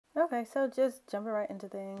Okay, so just jumping right into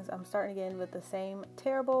things, I'm starting again with the same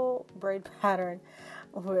terrible braid pattern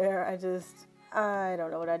where I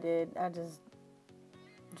don't know what I did. I just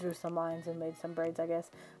drew some lines and made some braids, I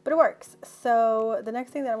guess, but it works. So the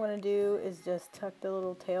next thing that I'm going to do is just tuck the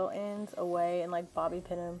little tail ends away and like bobby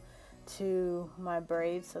pin them to my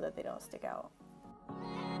braids so that they don't stick out.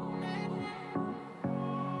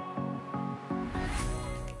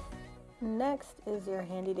 Next is your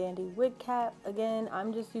handy dandy wig cap. Again,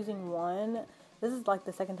 I'm just using one. This is like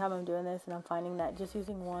the second time I'm doing this, and I'm finding that just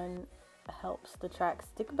using one helps the track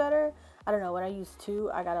stick better. I don't know, when I use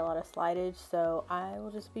two, I got a lot of slidage, so I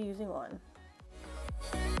will just be using one.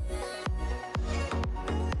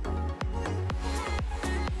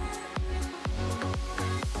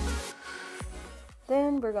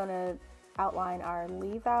 Then we're gonna outline our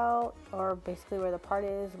leave out, or basically where the part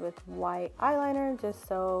is, with white eyeliner, just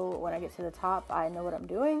so when I get to the top I know what I'm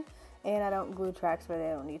doing and I don't glue tracks where they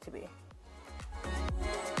don't need to be.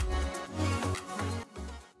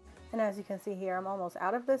 And as you can see here, I'm almost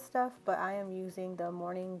out of this stuff, but I am using the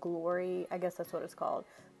Morning Glory, I guess that's what it's called,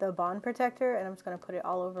 the bond protector, and I'm just going to put it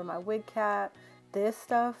all over my wig cap. This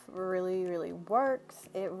stuff really works.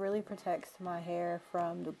 It really protects my hair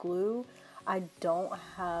from the glue. I don't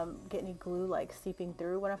get any glue like seeping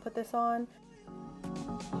through when I put this on.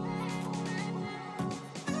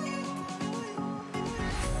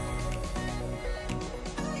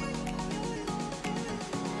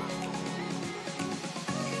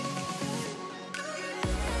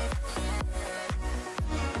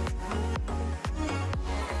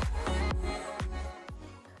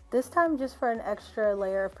 This time, just for an extra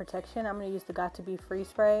layer of protection, I'm going to use the Got To Be Free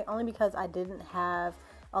Spray, only because I didn't have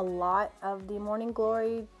a lot of the Morning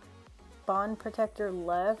Glory bond protector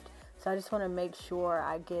left, so I just want to make sure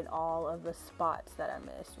I get all of the spots that I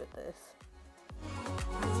missed with this.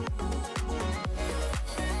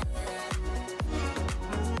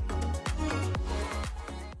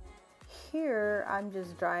 Here, I'm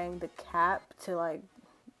just drying the cap to like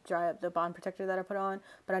dry up the bond protector that I put on,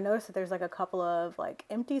 but I noticed that there's like a couple of like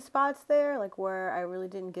empty spots there, like where I really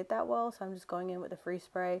didn't get that well, so I'm just going in with the free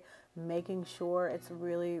spray, making sure it's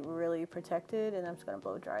really protected, and I'm just going to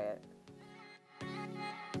blow dry it.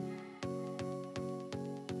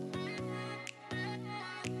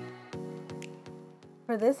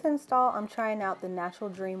 For this install, I'm trying out the Natural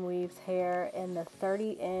Dream Weaves hair in the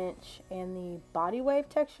 30-inch and the body wave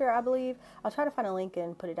texture, I believe. I'll try to find a link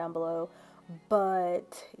and put it down below.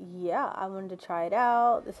 But yeah, I wanted to try it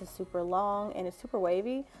out. This is super long and it's super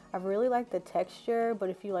wavy. I really like the texture, but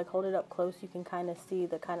if you like hold it up close, you can kind of see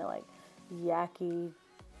the kind of like yucky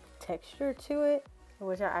texture to it,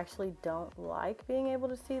 which I actually don't like being able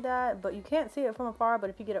to see that. But you can't see it from afar, but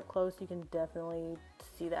if you get up close, you can definitely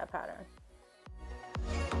see that pattern.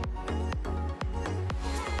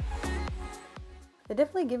 They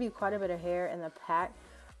definitely give you quite a bit of hair in the pack.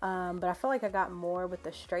 But I feel like I got more with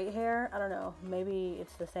the straight hair. I don't know, maybe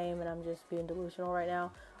it's the same and I'm just being delusional right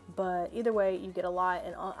now, but either way you get a lot,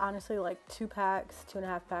 and honestly like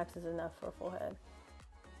 2.5 packs is enough for a full head.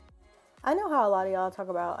 I know how a lot of y'all talk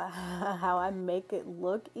about how I make it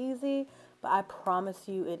look easy, but I promise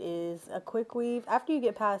you it is a quick weave. After you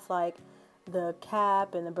get past like the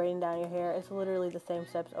cap and the braiding down your hair, it's literally the same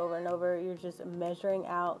steps over and over. You're just measuring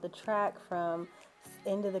out the track from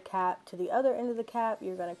end of the cap to the other end of the cap.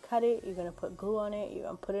 You're going to cut it, you're going to put glue on it, you're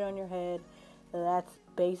going to put it on your head. That's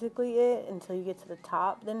basically it until you get to the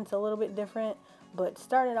top. Then it's a little bit different, but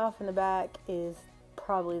starting off in the back is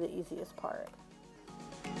probably the easiest part.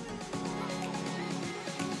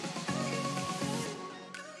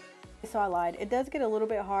 So I lied. It does get a little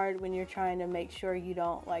bit hard when you're trying to make sure you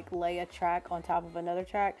don't like lay a track on top of another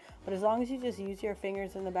track, but as long as you just use your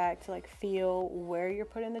fingers in the back to like feel where you're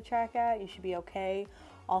putting the track at, you should be okay.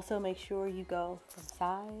 Also make sure you go from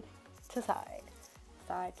side to side,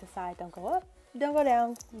 side to side. Don't go up, don't go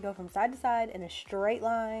down. You go from side to side in a straight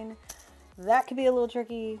line. That could be a little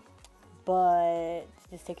tricky, but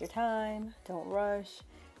just take your time, don't rush,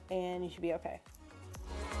 and you should be okay.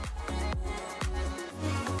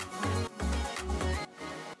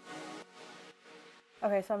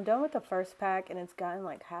 Okay, so I'm done with the first pack and it's gotten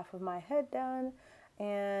like half of my head done,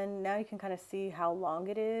 and now you can kind of see how long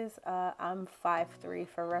it is. I'm 5'3"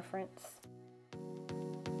 for reference.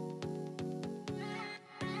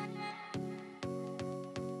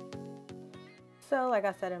 So like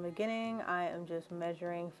I said in the beginning, I am just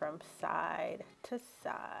measuring from side to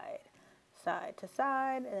side, side to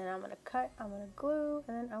side, and then I'm going to cut, I'm going to glue,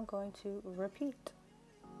 and then I'm going to repeat.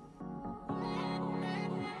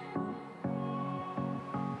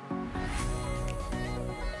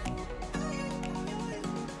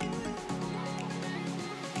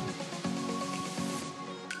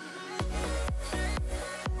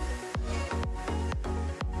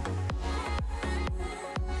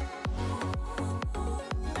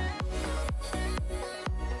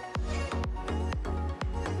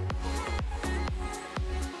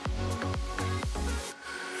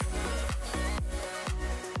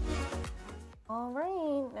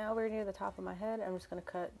 top of my head. I'm just going to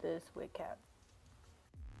cut this wig cap.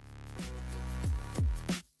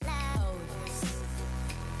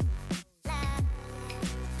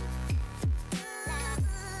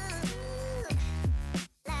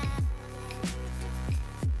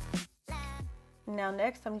 Now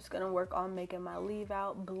next, I'm just going to work on making my leave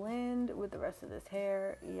out blend with the rest of this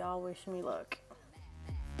hair. Y'all wish me luck.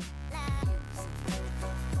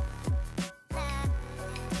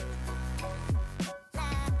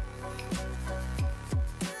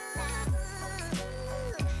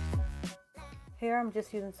 Here I'm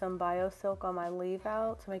just using some Bio Silk on my leave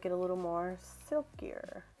out to make it a little more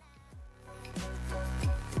silkier.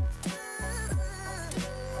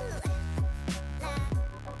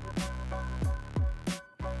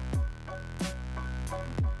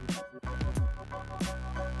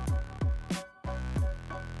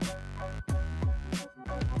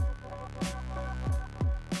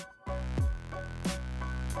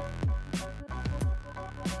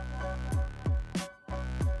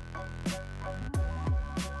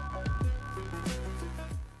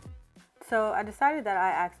 So I decided that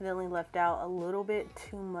I accidentally left out a little bit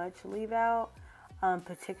too much leave out,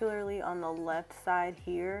 particularly on the left side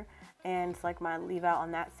here. And it's like my leave out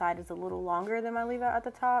on that side is a little longer than my leave out at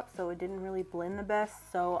the top, so it didn't really blend the best.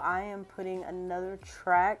 So I am putting another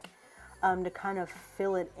track to kind of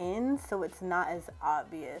fill it in so it's not as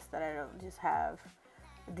obvious that I don't just have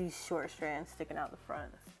these short strands sticking out the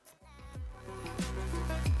front.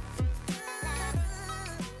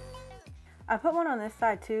 I put one on this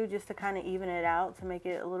side too, just to kind of even it out, to make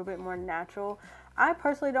it a little bit more natural. I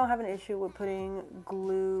personally don't have an issue with putting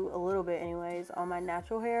glue, a little bit anyways, on my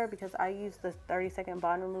natural hair because I use the 30-second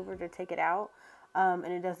bond remover to take it out, and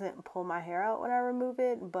it doesn't pull my hair out when I remove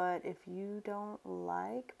it. But if you don't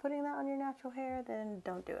like putting that on your natural hair, then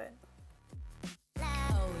don't do it.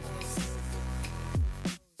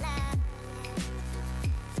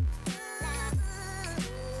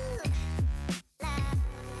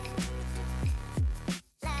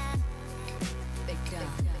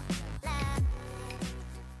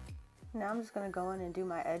 Now I'm just going to go in and do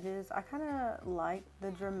my edges. I kind of like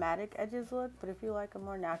the dramatic edges look, but if you like a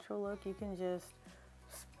more natural look, you can just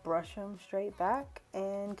brush them straight back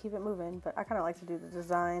and keep it moving. But I kind of like to do the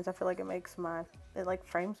designs. I feel like it like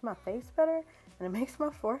frames my face better, and it makes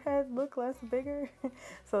my forehead look less bigger.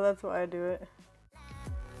 So that's why I do it.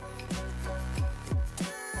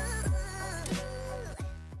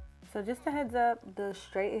 So just a heads up, the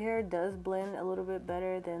straight hair does blend a little bit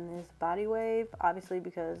better than this body wave, obviously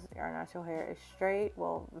because our natural hair is straight,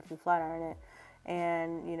 well, if you flat iron it,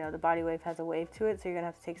 and you know, the body wave has a wave to it, so you're gonna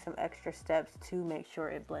have to take some extra steps to make sure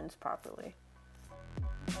it blends properly.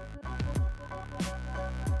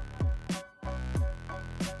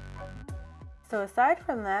 So aside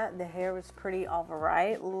from that, the hair was pretty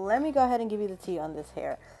alright. Let me go ahead and give you the tea on this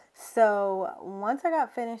hair. So once I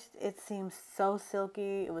got finished, it seemed so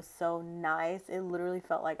silky. It was so nice. It literally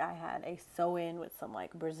felt like I had a sew-in with some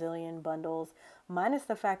like Brazilian bundles, minus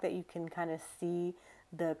the fact that you can kind of see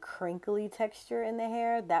the crinkly texture in the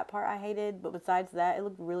hair. That part I hated, but besides that, it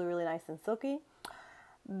looked really, really nice and silky.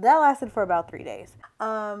 That lasted for about 3 days.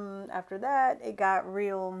 After that, it got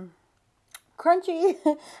real crunchy,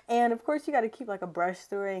 and of course you got to keep like a brush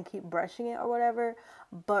through it and keep brushing it or whatever.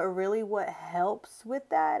 But really what helps with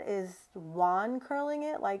that is wand curling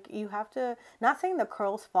it. Like, you have to, not saying the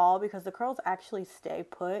curls fall, because the curls actually stay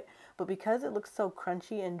put, but because it looks so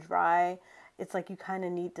crunchy and dry, it's like you kind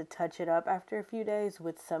of need to touch it up after a few days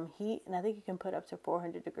with some heat. And I think you can put up to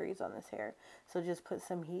 400 degrees on this hair, so just put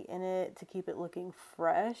some heat in it to keep it looking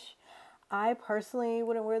fresh. I personally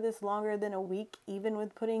wouldn't wear this longer than a week, even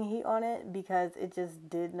with putting heat on it, because it just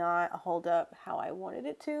did not hold up how I wanted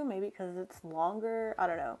it to. Maybe because it's longer, I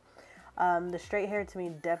don't know. The straight hair to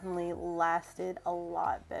me definitely lasted a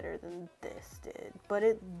lot better than this did, but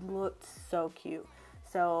it looked so cute.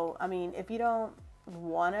 So, I mean, if you don't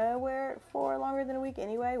want to wear it for longer than a week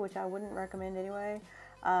anyway, which I wouldn't recommend anyway,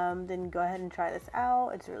 then go ahead and try this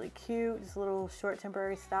out. It's really cute, just a little short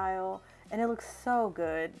temporary style, and it looks so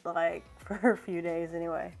good, like, for a few days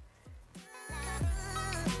anyway.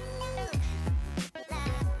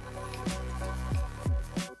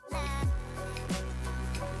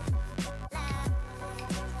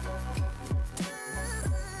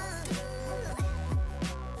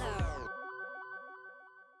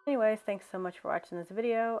 Anyways, thanks so much for watching this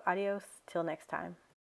video. Adios, till next time.